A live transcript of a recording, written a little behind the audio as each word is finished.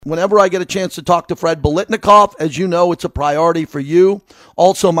Whenever I get a chance to talk to Fred Bilitnikoff, as you know, it's a priority for you.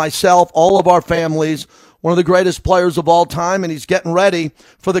 Also myself, all of our families, one of the greatest players of all time, and he's getting ready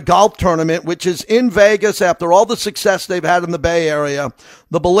for the golf tournament, which is in Vegas after all the success they've had in the Bay Area.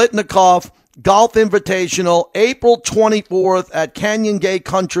 The Bilitnikoff Golf Invitational, April 24th at Canyon Gate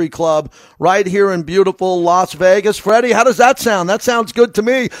Country Club right here in beautiful Las Vegas. Freddie, how does that sound? That sounds good to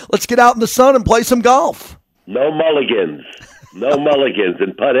me. Let's get out in the sun and play some golf. No mulligans. No mulligans,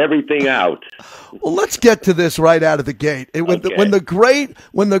 and put everything out. Well, let's get to this right out of the gate. When the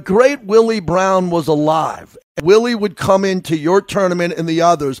great Willie Brown was alive, Willie would come into your tournament and the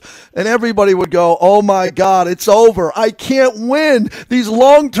others, and everybody would go, "Oh my God, it's over! I can't win these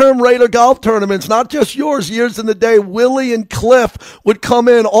long-term Raider golf tournaments, not just yours." Years in the day, Willie and Cliff would come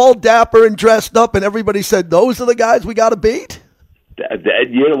in all dapper and dressed up, and everybody said, "Those are the guys we got to beat."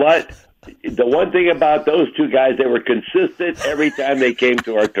 You know what? The one thing about those two guys, they were consistent every time they came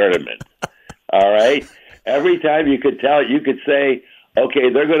to our tournament. All right? Every time you could tell, you could say,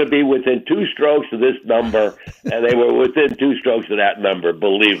 okay, they're going to be within 2 strokes of this number, and they were within 2 strokes of that number.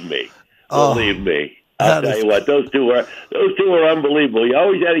 Believe me. Believe me. I'll tell you what, those two are unbelievable. You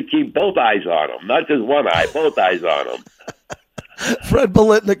always had to keep both eyes on them, not just one eye, both eyes on them. Fred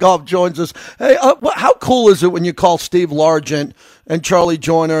Bilitnikoff joins us. Hey, how cool is it when you call Steve Largent and Charlie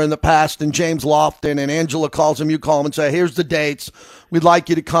Joyner in the past and James Lofton and Angela calls him, you call him and say, here's the dates. We'd like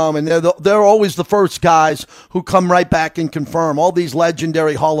you to come. And they're always the first guys who come right back and confirm, all these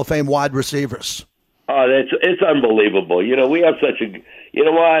legendary Hall of Fame wide receivers. Oh, it's unbelievable. You know, we have such a, you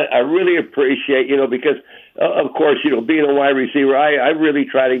know what, I really appreciate, you know, because, of course, you know, being a wide receiver, I really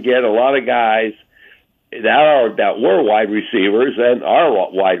try to get a lot of guys that were wide receivers and are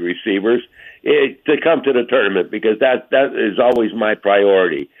wide receivers to come to the tournament, because that is always my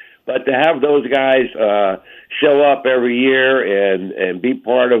priority. But to have those guys show up every year and be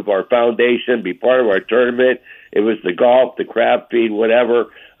part of our foundation, be part of our tournament, it was the golf, the crab feed, whatever.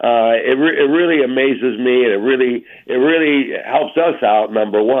 It really amazes me, and it really helps us out,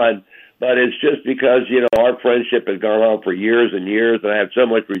 number one. But it's just because, you know, our friendship has gone on for years and years, and I have so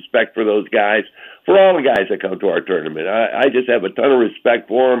much respect for those guys, for all the guys that come to our tournament. I just have a ton of respect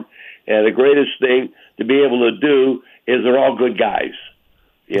for them, and the greatest thing to be able to do is they're all good guys,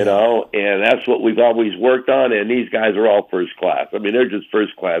 you know, and that's what we've always worked on, and these guys are all first class. I mean, they're just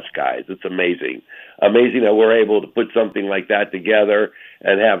first-class guys. It's amazing. Amazing that we're able to put something like that together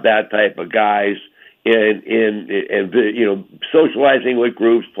and have that type of guys in you know, socializing with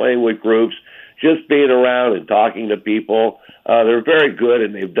groups, playing with groups, just being around and talking to people. They're very good,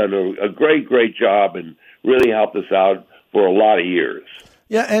 and they've done a great job and really helped us out for a lot of years.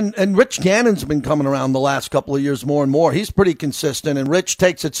 Yeah, and Rich Gannon's been coming around the last couple of years more and more. He's pretty consistent, and Rich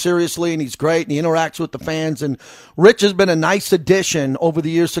takes it seriously, and he's great, and he interacts with the fans. And Rich has been a nice addition over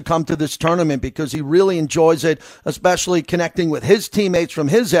the years to come to this tournament because he really enjoys it, especially connecting with his teammates from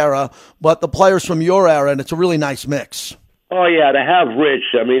his era, but the players from your era, and it's a really nice mix. Oh, yeah, to have Rich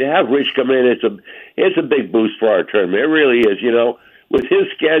come in, it's a big boost for our tournament. It really is, you know, with his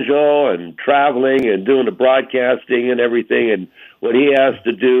schedule and traveling and doing the broadcasting and everything, and what he has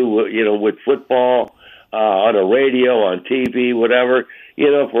to do, you know, with football, on the radio, on TV, whatever, you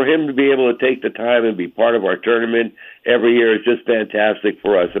know, for him to be able to take the time and be part of our tournament every year is just fantastic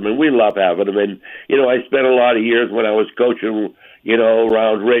for us. I mean, we love having him. And, you know, I spent a lot of years when I was coaching, you know,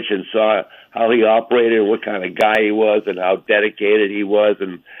 around Rich and saw how he operated and what kind of guy he was and how dedicated he was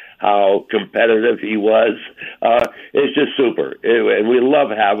and how competitive he was. It's just super. And we love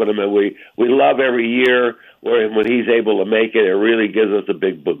having him, and we love every year when he's able to make it. It really gives us a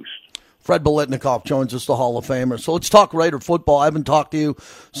big boost. Fred Bilitnikoff joins us, the Hall of Famer. So let's talk Raider football. I haven't talked to you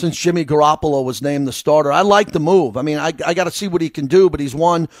since Jimmy Garoppolo was named the starter. I like the move. I mean, I got to see what he can do, but he's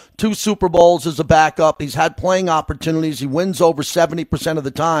won 2 Super Bowls as a backup. He's had playing opportunities. He wins over 70% of the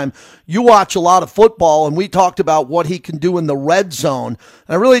time. You watch a lot of football, and we talked about what he can do in the red zone.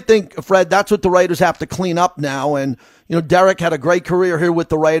 And I really think, Fred, that's what the Raiders have to clean up now. And you know, Derek had a great career here with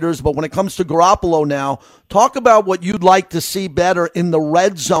the Raiders, but when it comes to Garoppolo now, talk about what you'd like to see better in the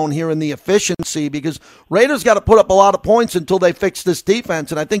red zone here in the efficiency, because Raiders got to put up a lot of points until they fix this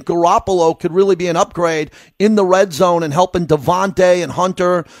defense, and I think Garoppolo could really be an upgrade in the red zone and helping Devontae and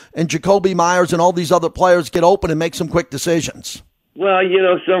Hunter and Jacoby Myers and all these other players get open and make some quick decisions. Well, you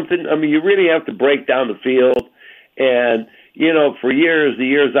know something, I mean, you really have to break down the field, and, you know, for years, the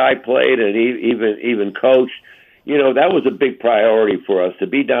years I played and even coached, you know, that was a big priority for us, to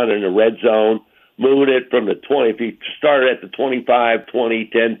be down in the red zone, moving it from the 20, if you started at the 25, 20,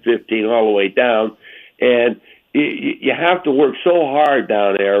 10, 15, all the way down. And you have to work so hard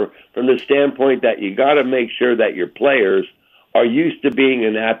down there from the standpoint that you got to make sure that your players are used to being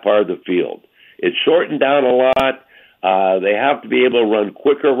in that part of the field. It's shortened down a lot. They have to be able to run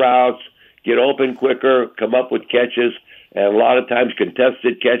quicker routes, get open quicker, come up with catches, and a lot of times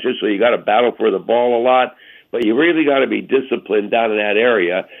contested catches, so you got to battle for the ball a lot. But you really got to be disciplined down in that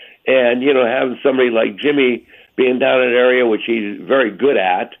area. And, having somebody like Jimmy being down in an area which he's very good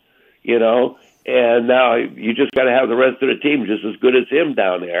at, and now you just got to have the rest of the team just as good as him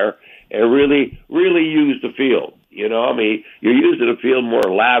down there and really, really use the field. You're using the field more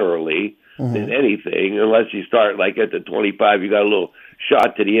laterally than anything, unless you start like at the 25, you got a little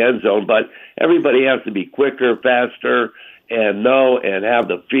shot to the end zone. But everybody has to be quicker, faster, and know and have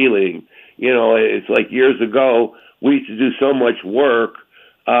the feeling. It's like years ago, we used to do so much work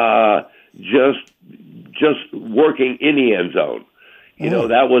just working in the end zone.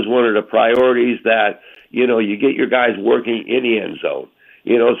 That was one of the priorities that, you get your guys working in the end zone.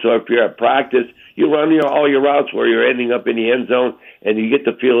 So if you're at practice, you run all your routes where you're ending up in the end zone, and you get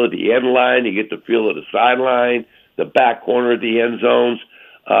the feel of the end line, you get the feel of the sideline, the back corner of the end zones,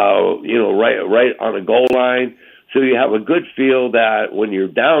 right on the goal line. So you have a good feel that when you're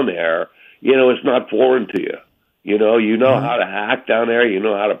down there, it's not foreign to you. You know how to hack down there, you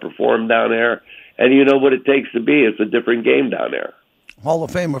know how to perform down there, and you know what it takes to be. It's a different game down there. Hall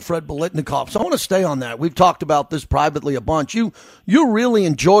of Famer Fred Bilitnikoff. So I want to stay on that. We've talked about this privately a bunch. You really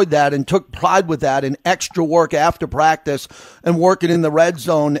enjoyed that and took pride with that and extra work after practice and working in the red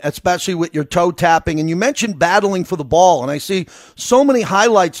zone, especially with your toe tapping. And you mentioned battling for the ball. And I see so many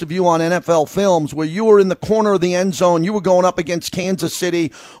highlights of you on NFL films where you were in the corner of the end zone. You were going up against Kansas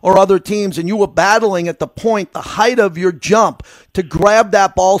City or other teams, and you were battling at the point, the height of your jump, to grab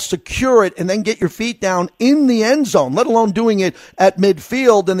that ball, secure it, and then get your feet down in the end zone, let alone doing it at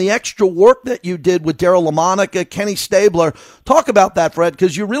midfield. And the extra work that you did with Daryl LaMonica, Kenny Stabler. Talk about that, Fred,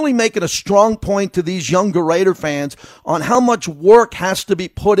 because you're really making a strong point to these younger Raider fans on how much work has to be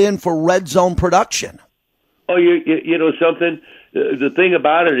put in for red zone production. Oh, you know something? The thing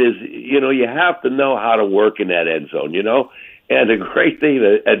about it is, you have to know how to work in that end zone, And the great thing,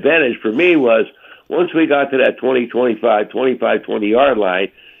 the advantage for me was, once we got to that 20-yard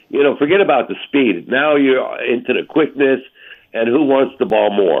line, forget about the speed. Now you're into the quickness and who wants the ball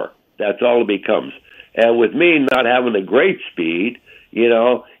more. That's all it becomes. And with me not having the great speed,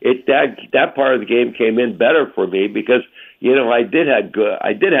 that part of the game came in better for me because, I did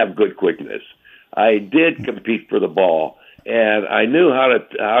have good quickness. I did compete for the ball, and I knew how to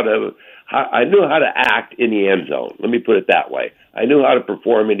act in the end zone. Let me put it that way. I knew how to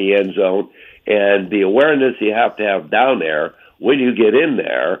perform in the end zone. And the awareness you have to have down there when you get in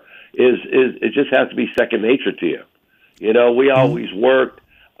there is it just has to be second nature to you. We always worked,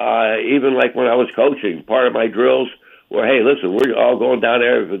 even like when I was coaching, part of my drills were, hey, listen, we're all going down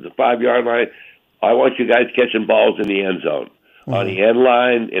there. If it's a 5-yard line, I want you guys catching balls in the end zone, on the end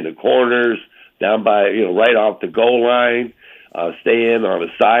line, in the corners, down by, right off the goal line, stay in on the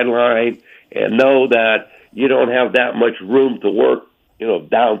sideline, and know that you don't have that much room to work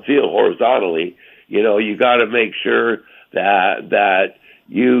downfield horizontally. You got to make sure that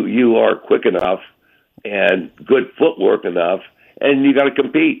you are quick enough and good footwork enough, and you got to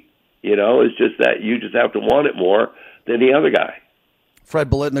compete. It's just that you just have to want it more than the other guy. Fred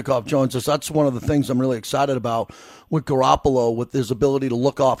Bilitnikoff joins us. That's one of the things I'm really excited about with Garoppolo, with his ability to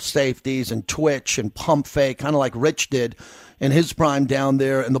look off safeties and twitch and pump fake, kind of like Rich did in his prime down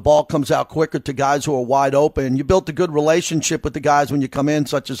there, and the ball comes out quicker to guys who are wide open. You built a good relationship with the guys when you come in,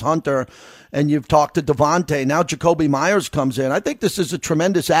 such as Hunter, and you've talked to Devontae. Now Jacoby Myers comes in. I think this is a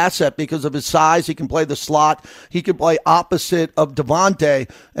tremendous asset because of his size. He can play the slot. He can play opposite of Devontae.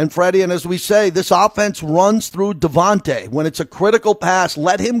 And Freddie, and as we say, this offense runs through Devontae. When it's a critical pass,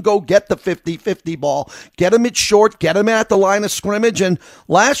 let him go get the 50-50 ball. Get him at short, get him at the line of scrimmage. And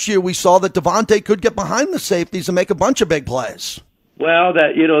last year we saw that Devontae could get behind the safeties and make a bunch of big plays. Well,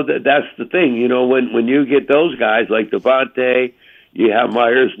 that's the thing. When you get those guys like Devontae, you have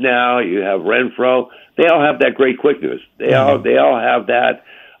Myers now, you have Renfro. They all have that great quickness. They all have that.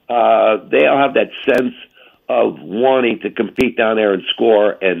 They all have that sense of wanting to compete down there and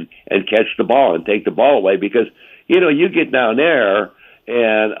score and catch the ball and take the ball away because you get down there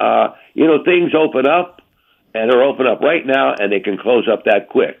and things open up and they're open up right now and they can close up that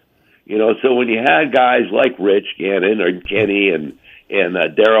quick. So when you had guys like Rich Gannon or Kenny and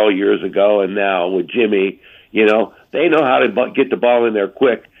Daryl years ago, and now with Jimmy, they know how to get the ball in there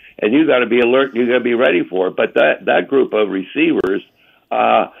quick, and you got to be alert. You got to be ready for it. But that group of receivers,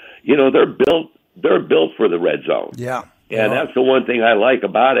 they're built for the red zone. Yeah, and that's the one thing I like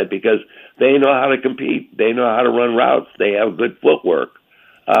about it because they know how to compete. They know how to run routes. They have good footwork.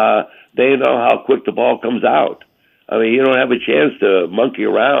 They know how quick the ball comes out. I mean, you don't have a chance to monkey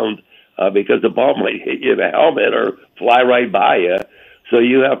around because the ball might hit you in the helmet or fly right by you. So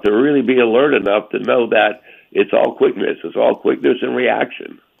you have to really be alert enough to know that it's all quickness. It's all quickness and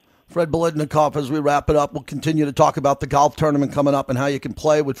reaction. Fred Bilitnikoff, as we wrap it up, we'll continue to talk about the golf tournament coming up and how you can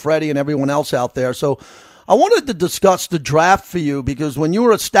play with Freddie and everyone else out there. So I wanted to discuss the draft for you because when you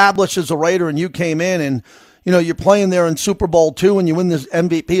were established as a Raider and you came in and, you know, you're playing there in Super Bowl II and you win this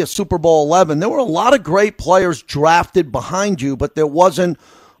MVP of Super Bowl 11, there were a lot of great players drafted behind you, but there wasn't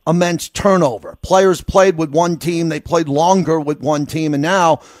immense turnover. Players played with one team. They played longer with one team. And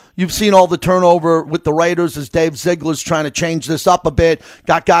now you've seen all the turnover with the Raiders as Dave Ziegler's trying to change this up a bit,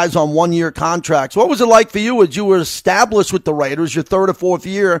 got guys on one-year contracts. What was it like for you as you were established with the Raiders, your third or fourth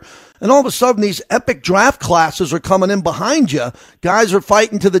year, and all of a sudden these epic draft classes are coming in behind you? Guys are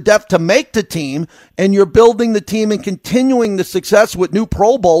fighting to the death to make the team, and you're building the team and continuing the success with new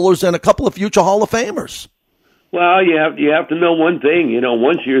Pro Bowlers and a couple of future Hall of Famers. Well, you have to know one thing. You know,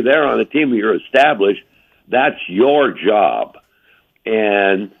 once you're there on the team, you're established, that's your job.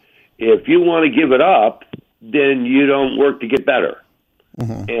 And if you want to give it up, then you don't work to get better.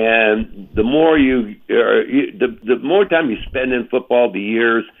 Mm-hmm. And the more the more time you spend in football, the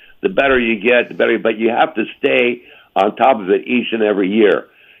years, the better you get, the better. But you have to stay on top of it each and every year.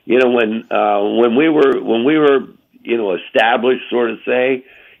 You know, when we were established, sort of say,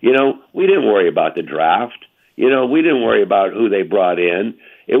 you know, we didn't worry about the draft. You know, we didn't worry about who they brought in.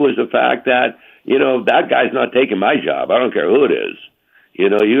 It was the fact that, you know, that guy's not taking my job. I don't care who it is. You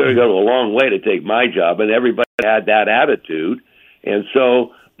know, you got to go a long way to take my job, and everybody had that attitude. And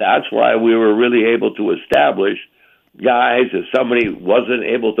so that's why we were really able to establish guys. If somebody wasn't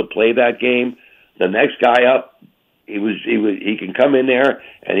able to play that game, the next guy up, he can come in there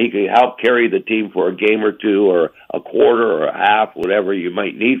and he can help carry the team for a game or two or a quarter or a half, whatever you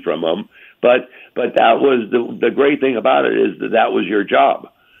might need from them. But that was the great thing about it is that was your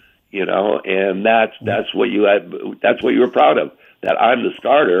job, you know, and that's what you had. That's what you were proud of. That I'm the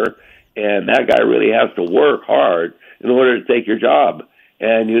starter, and that guy really has to work hard in order to take your job.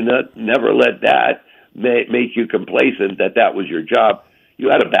 And you never let that make you complacent that was your job. You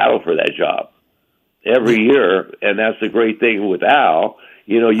had to battle for that job every year, and that's the great thing with Al.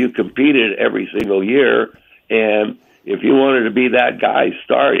 You know, you competed every single year, and if you wanted to be that guy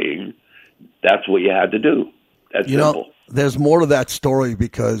starting, that's what you had to do. That's simple. There's more to that story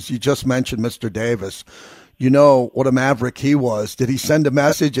because you just mentioned Mr. Davis. You know what a maverick he was. Did he send a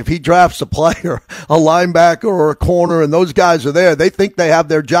message? If he drafts a player, a linebacker or a corner, and those guys are there, they think they have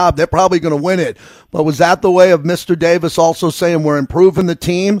their job, they're probably going to win it. But was that the way of Mr. Davis also saying we're improving the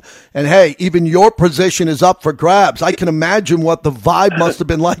team? And, hey, even your position is up for grabs. I can imagine what the vibe must have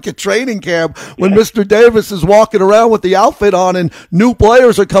been like at training camp when Mr. Davis is walking around with the outfit on and new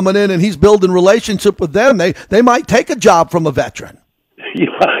players are coming in and he's building relationship with them. They might take a job from a veteran.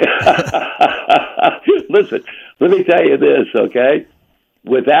 Listen, let me tell you this, okay?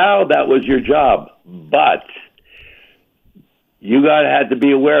 With Al, that was your job, but you had to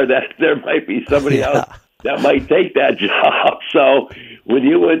be aware that there might be somebody else that might take that job. So when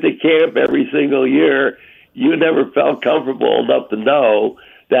you went to camp every single year, you never felt comfortable enough to know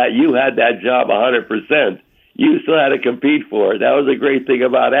that you had that job 100%. You still had to compete for it. That was a great thing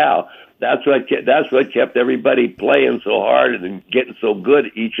about Al. That's what kept everybody playing so hard and getting so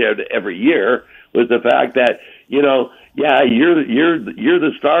good each and every year was the fact that, you know, you're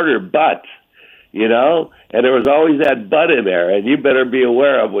the starter, but, you know, and there was always that but in there, and you better be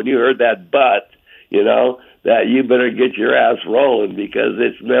aware of when you heard that but, you know, that you better get your ass rolling because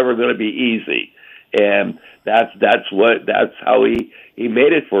it's never going to be easy. And that's how he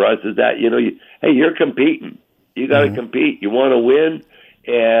made it for us is that, you know, hey, you're competing. You got to compete. You want to win.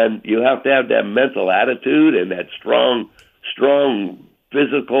 And you have to have that mental attitude and that strong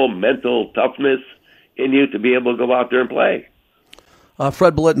physical, mental toughness in you to be able to go out there and play.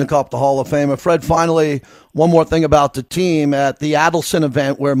 Fred Bilitnikoff, the Hall of Famer. Fred, finally, one more thing about the team. At the Adelson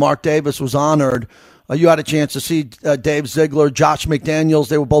event where Mark Davis was honored, you had a chance to see Dave Ziegler, Josh McDaniels.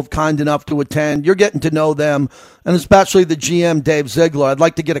 They were both kind enough to attend. You're getting to know them, and especially the GM, Dave Ziegler. I'd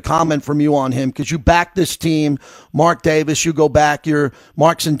like to get a comment from you on him because you back this team. Mark Davis, you go back your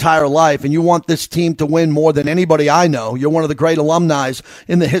Mark's entire life, and you want this team to win more than anybody I know. You're one of the great alumni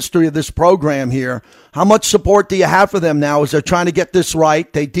in the history of this program here. How much support do you have for them now as they're trying to get this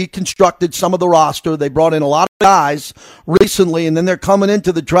right? They deconstructed some of the roster. They brought in a lot of guys recently, and then they're coming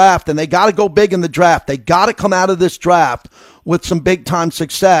into the draft, and they got to go big in the draft. They got to come out of this draft with some big-time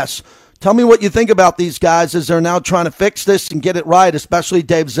success. Tell me what you think about these guys as they're now trying to fix this and get it right, especially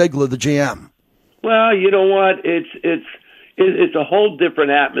Dave Ziegler, the GM. Well, you know what? It's it's a whole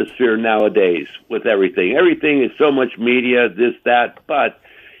different atmosphere nowadays with everything. Everything is so much media, this, that, but,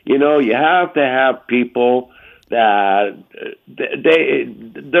 you know, you have to have people that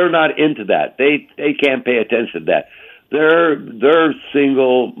they're not into that. They can't pay attention to that. They're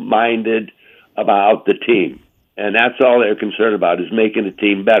single-minded about the team, and that's all they're concerned about, is making the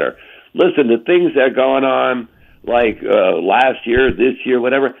team better. Listen, the things that are going on, like last year, this year,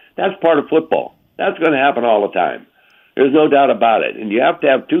 whatever, that's part of football. That's going to happen all the time. There's no doubt about it. And you have to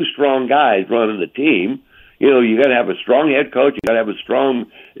have two strong guys running the team. You know, you got to have a strong head coach. You got to have a strong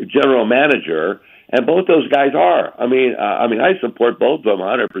general manager, and both those guys are. I mean, I support both of them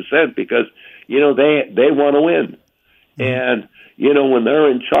 100% because, you know, they want to win. And, you know, when they're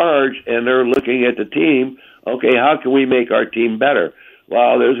in charge and they're looking at the team, okay, how can we make our team better?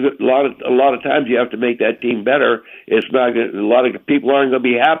 Well, there's a lot of times you have to make that team better. It's not a lot of people aren't going to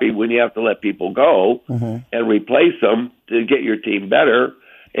be happy when you have to let people go and replace them to get your team better.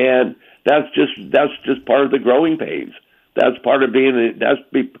 And that's just part of the growing pains. That's part of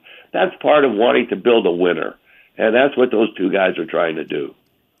that's part of wanting to build a winner. And that's what those two guys are trying to do.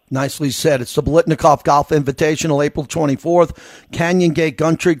 Nicely said. It's the Bilitnikoff Golf Invitational, April 24th, Canyon Gate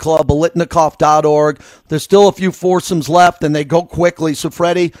Country Club, Bilitnikoff.org. There's still a few foursomes left, and they go quickly. So,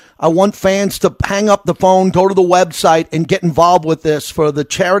 Freddie, I want fans to hang up the phone, go to the website, and get involved with this for the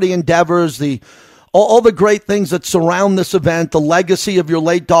charity endeavors, all the great things that surround this event, the legacy of your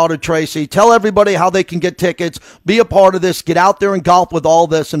late daughter, Tracy. Tell everybody how they can get tickets, be a part of this, get out there and golf with all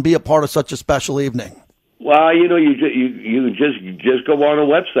this, and be a part of such a special evening. Well, you know, you just go on a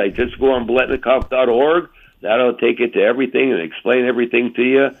website. Just go on Bilitnikoff.org. That'll take you to everything and explain everything to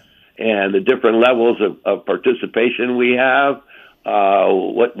you, and the different levels of participation we have,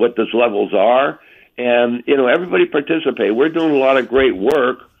 what those levels are, and you know, everybody participate. We're doing a lot of great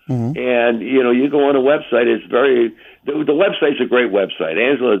work, and you know, you go on a website. The website's a great website.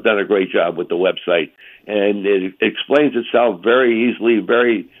 Angela has done a great job with the website, and it explains itself very easily,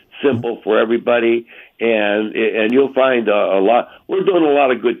 very simple for everybody. And you'll find a lot. We're doing a lot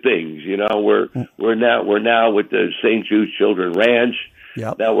of good things. You know, we're now with the St. Jude Children Ranch.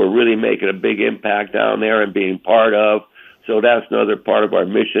 Yep. That we're really making a big impact down there and being part of. So that's another part of our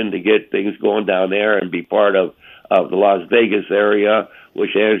mission, to get things going down there and be part of the Las Vegas area,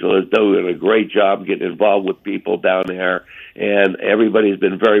 which Angela is doing a great job getting involved with people down there. And everybody's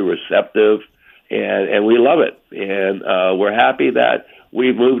been very receptive, and we love it. And we're happy that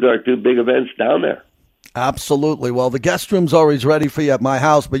we've moved our two big events down there. Absolutely. Well, the guest room's always ready for you at my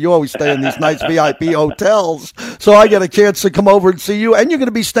house, but you always stay in these nice VIP hotels. So I get a chance to come over and see you, and you're going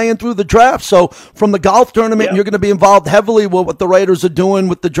to be staying through the draft. So from the golf tournament, you're going to be involved heavily with what the Raiders are doing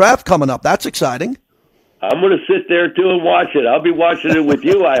with the draft coming up. That's exciting. I'm going to sit there, too, and watch it. I'll be watching it with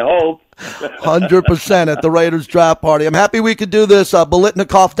you, I hope. 100% at the Raiders draft party. I'm happy we could do this.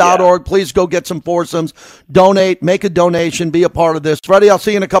 Bilitnikoff.org. Please go get some foursomes. Donate. Make a donation. Be a part of this. Freddie, I'll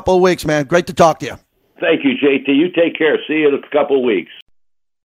see you in a couple of weeks, man. Great to talk to you. Thank you, JT. You take care. See you in a couple of weeks.